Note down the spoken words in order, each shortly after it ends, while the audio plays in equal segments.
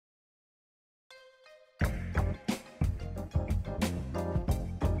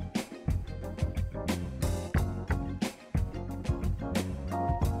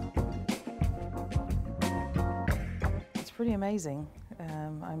pretty amazing.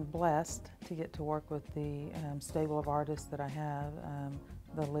 I'm blessed to get to work with the stable of artists that I have,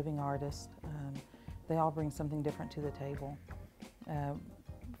 the living artists. They all bring something different to the table,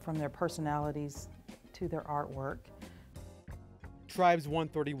 from their personalities to their artwork. Tribes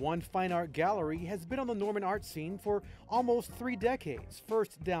 131 Fine Art Gallery has been on the Norman art scene for almost 3 decades,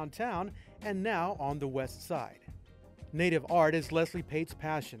 first downtown and now on the west side. Native art is Leslie Pate's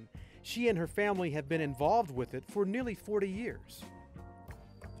passion. She and her family have been involved with it for nearly 40 years.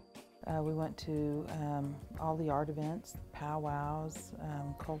 We went to all the art events, powwows,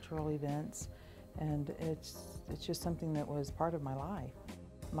 cultural events, and it's just something that was part of my life.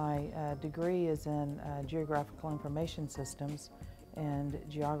 My degree is in geographical information systems and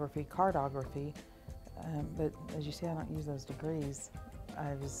geography, cartography, but as you see, I don't use those degrees.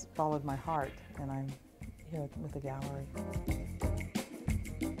 I just followed my heart, and I'm here with the gallery.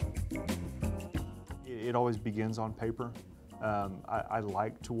 It always begins on paper. I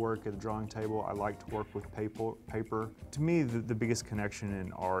like to work at a drawing table. I like to work with paper. To me, the biggest connection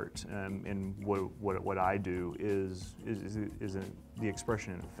in art and what I do is the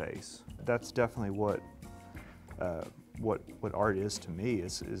expression in the face. That's definitely what art is to me.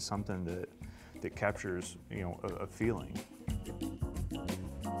 Is something that captures, you know, a feeling.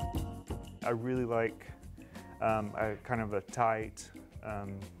 I really like kind of a tight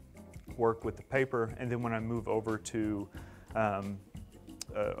work with the paper, and then when I move over to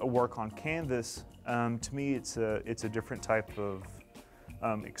a work on canvas, to me it's a different type of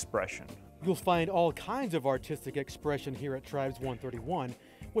expression. You'll find all kinds of artistic expression here at Tribes 131.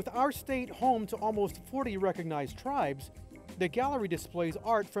 With our state home to almost 40 recognized tribes, the gallery displays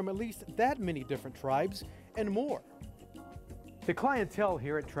art from at least that many different tribes and more. The clientele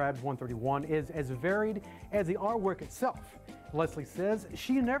here at Tribes 131 is as varied as the artwork itself. Leslie says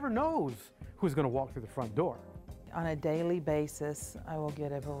she never knows who's going to walk through the front door. On a daily basis, I will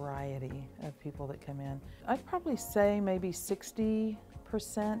get a variety of people that come in. I'd probably say maybe 60%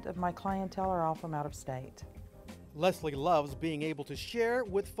 of my clientele are all from out of state. Leslie loves being able to share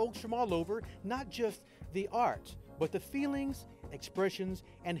with folks from all over, not just the art, but the feelings, expressions,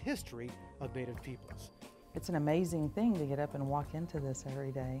 and history of Native peoples. It's an amazing thing to get up and walk into this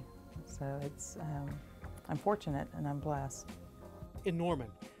every day. So I'm fortunate and I'm blessed. In Norman,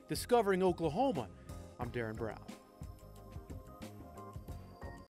 discovering Oklahoma, I'm Darren Brown.